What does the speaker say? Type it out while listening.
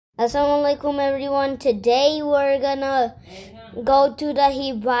Assalamualaikum everyone. Today we're gonna go to the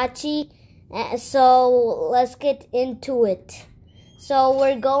hibachi. So let's get into it. So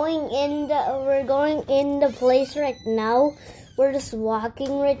we're going in the place right now. We're just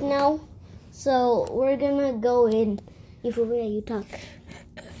walking right now. So we're gonna go in. You talk.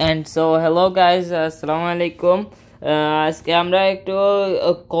 And so hello guys, Assalamualaikum. আজকে আমরা একটু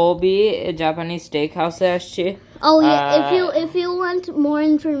Kobe Japanese steakhouse আসছি. Oh yeah, if you want more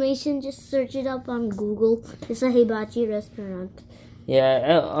information, just search it up on Google. It's a hibachi restaurant. Yeah,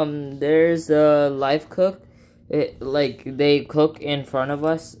 there's a live cook. Like they cook in front of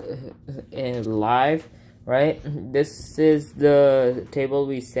us live, right? This is the table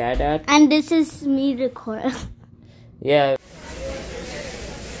we sat at. And this is me recording. Yeah.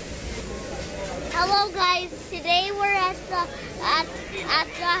 Hello guys, today we're at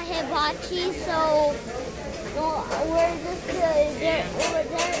the hibachi, so we're just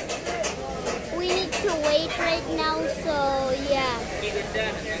we need to wait right now, so yeah.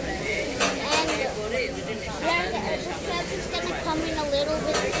 And the chef is gonna come in a little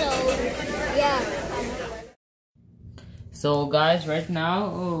bit, so yeah. So guys, right now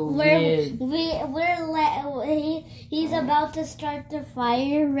he's about to start the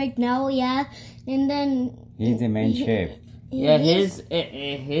fire right now, yeah, and then he's the main chef. Yeah, he's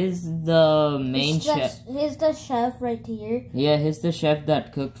the main chef. He's the chef right here. Yeah, he's the chef that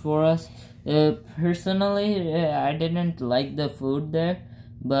cooked for us. Personally, I didn't like the food there,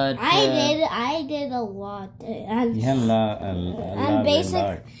 but I did a lot. And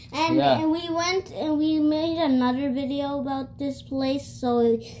we went and we made another video about this place, so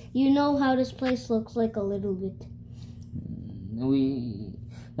you know how this place looks like a little bit.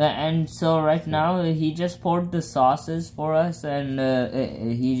 And so right now he just poured the sauces for us, and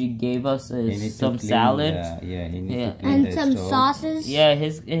he gave us some salad. And some sauces. Yeah,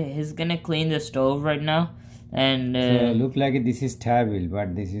 he's gonna clean the stove right now, and so look like this is table, but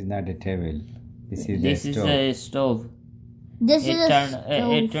this is not a table. This is a stove.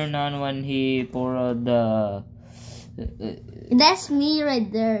 It turned on when he poured the. That's me right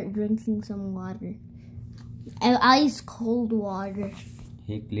there drinking some water, ice cold water.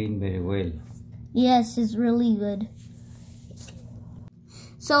 He cleaned very well. Yes, it's really good.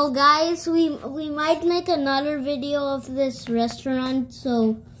 So guys, we might make another video of this restaurant, so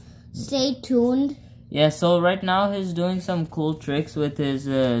stay tuned. Yeah, so right now he's doing some cool tricks with his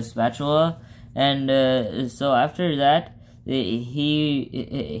spatula, and so after that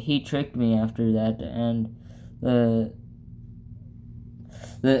he tricked me after that, and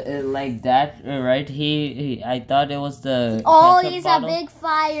like that, right? I thought it was the he's bottle. A big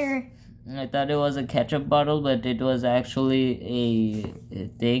fire. I thought it was a ketchup bottle, but it was actually a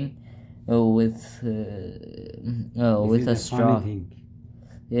thing with a straw.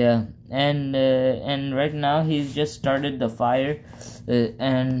 Yeah, and right now he's just started the fire,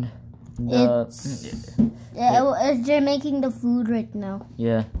 and they're making the food right now.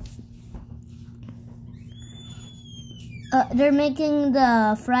 Yeah. They're making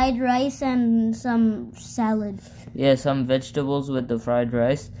the fried rice and some salad. Yeah, some vegetables with the fried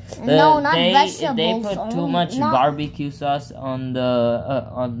rice. No, not vegetables. They put too much barbecue sauce on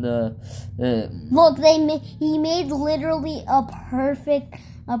the Look, he made literally a perfect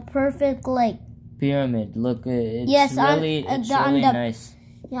like pyramid. Look, it's really nice.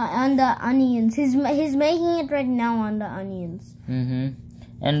 Yeah, on the onions. He's making it right now on the onions.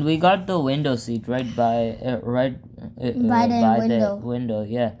 And we got the window seat right by the window.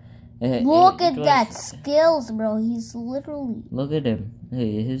 Yeah. Look at that skills, bro. He's literally. Look at him.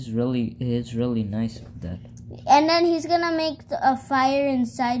 He's really nice with that. And then he's gonna make a fire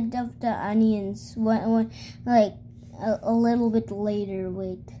inside of the onions. When like a little bit later.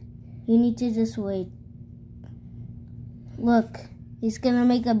 Wait, you need to just wait. Look, he's gonna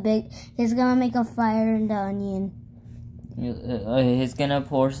make a fire in the onion. He's gonna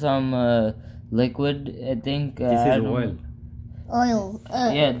pour some liquid, I think. This is oil. Oil.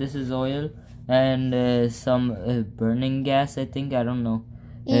 Yeah, this is oil, and some burning gas, I think. I don't know.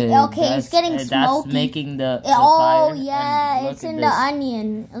 Okay, it's getting smoky. That's making the Oh fire. yeah, it's in the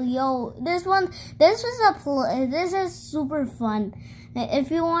onion. Yo, this is super fun. If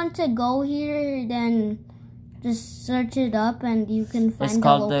you want to go here, then just search it up and you can find the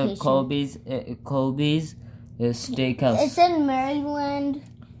location. It's called the Kobe's Steakhouse. It's in Maryland.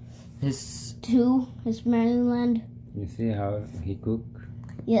 It's Maryland. You see how he cook?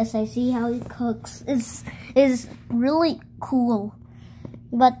 Yes, I see how he cooks. It's really cool.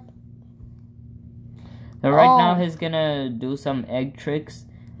 But right now he's gonna do some egg tricks.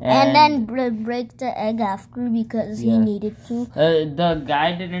 And then break the egg after because he needed to. The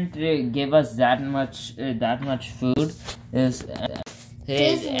guy didn't give us that much food. He's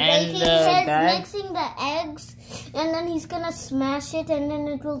mixing the eggs, and then he's gonna smash it, and then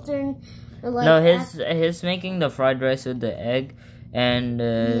it will turn. Like no, he's making the fried rice with the egg, and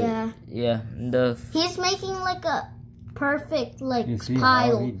he's making like a perfect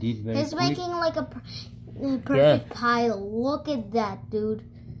pile. He's making like a perfect pile. Look at that, dude.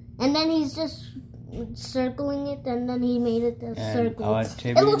 And then he's just circling it, and then he made it a circle.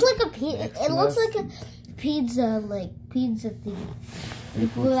 It looks like a pizza, thing.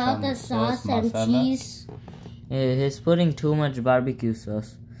 Without the sauce and cheese. He's putting too much barbecue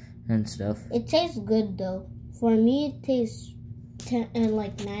sauce and stuff. It tastes good though. For me, it tastes 9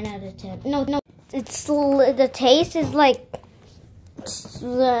 out of 10. No, it's the taste is like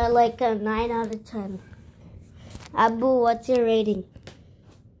a 9 out of 10. Abu, what's your rating?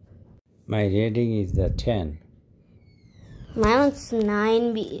 My rating is the 10. Mine's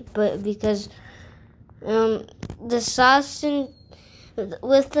 9, but because the sauce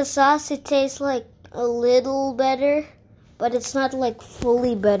with the sauce it tastes like a little better, but it's not like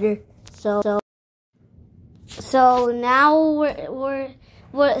fully better. So now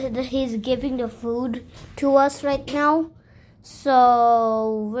he's giving the food to us right now.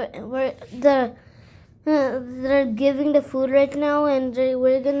 So they're giving the food right now, and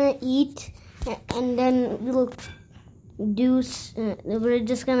we're gonna eat, and then we're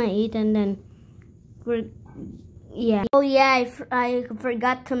just gonna eat, and then Oh yeah, I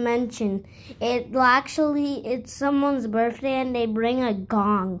forgot to mention it's someone's birthday, and they bring a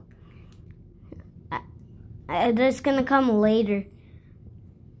gong. That's gonna come later.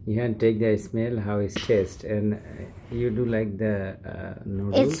 You can take the smell, how it tastes, and you do like the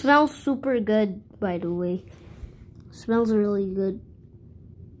noodles. It smells super good, by the way. It smells really good.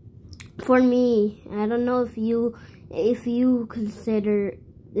 For me, I don't know if you consider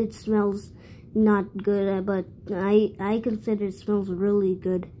it smells not good, but I consider it smells really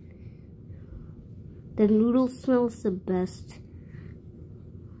good. The noodle smells the best,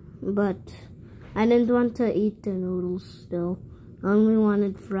 but I didn't want to eat the noodles though. I only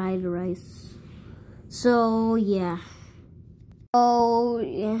wanted fried rice. So yeah. So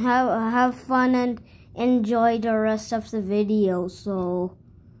have fun and enjoy the rest of the video. So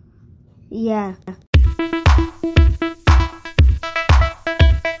yeah.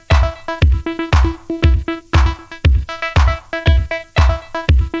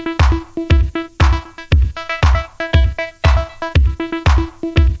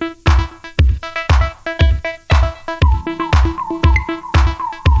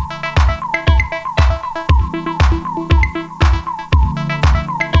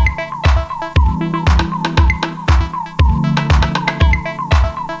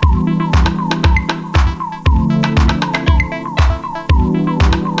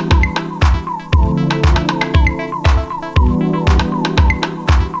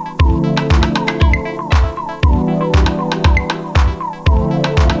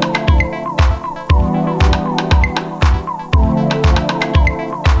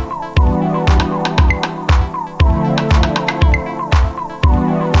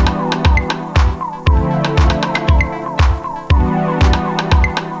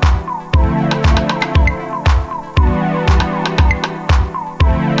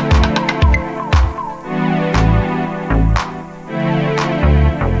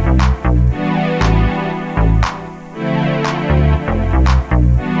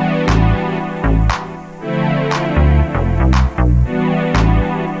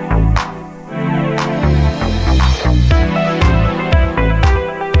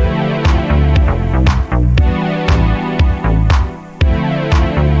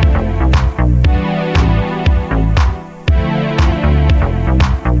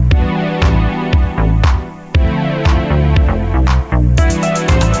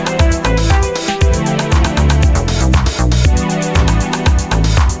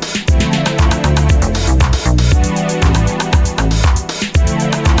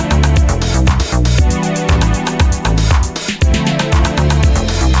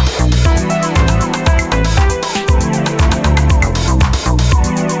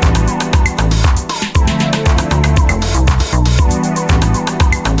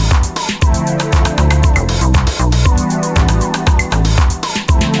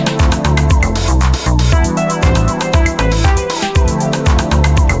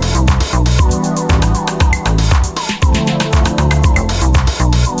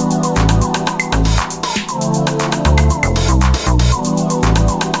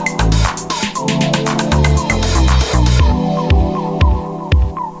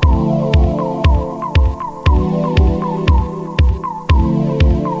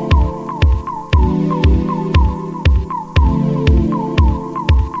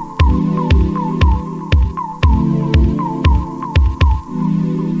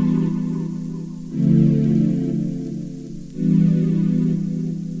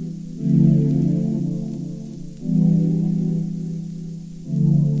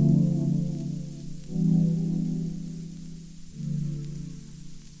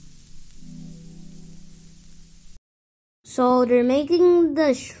 So they're making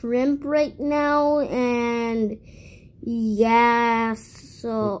the shrimp right now, and yeah,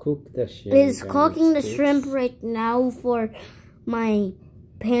 so cook the shrimp. It's cooking the shrimp right now for my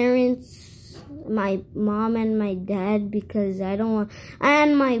parents, my mom and my dad, because I don't want,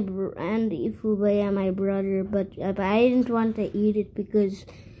 and Ifube and my brother, but I didn't want to eat it because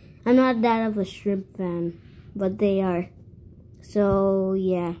I'm not that of a shrimp fan, but they are. So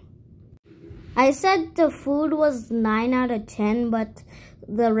yeah, I said the food was 9 out of 10, but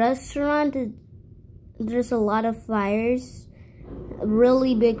the restaurant, there's a lot of fires,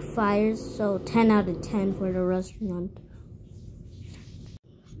 really big fires, so 10 out of 10 for the restaurant.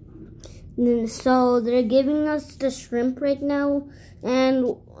 So they're giving us the shrimp right now, and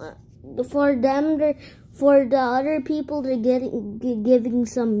for the other people, they're giving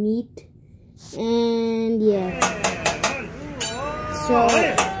some meat, and yeah. So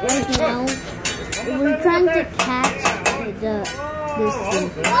right now we're trying to catch this thing.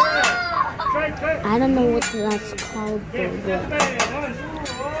 I don't know what that's called though, but yeah.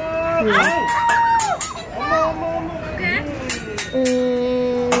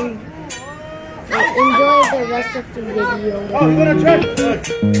 And enjoy the rest of the video.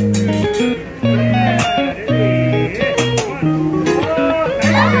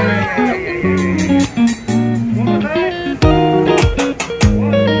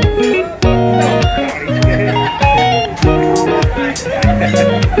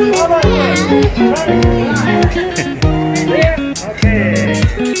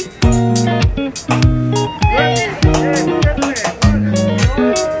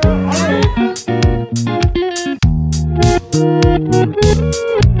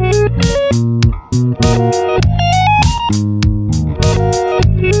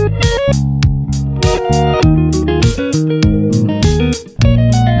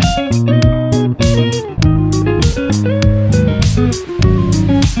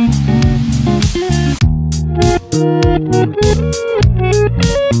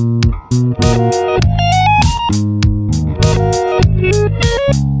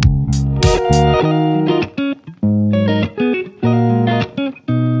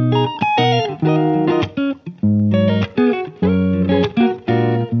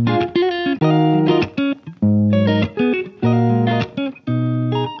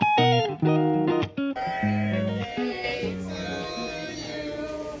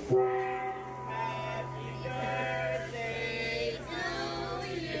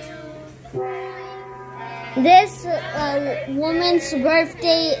 This woman's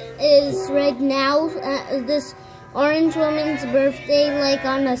birthday is right now. This orange woman's birthday, like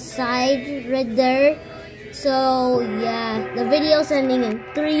on the side right there. So yeah, the video's ending in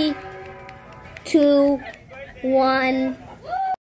 3, 2, 1.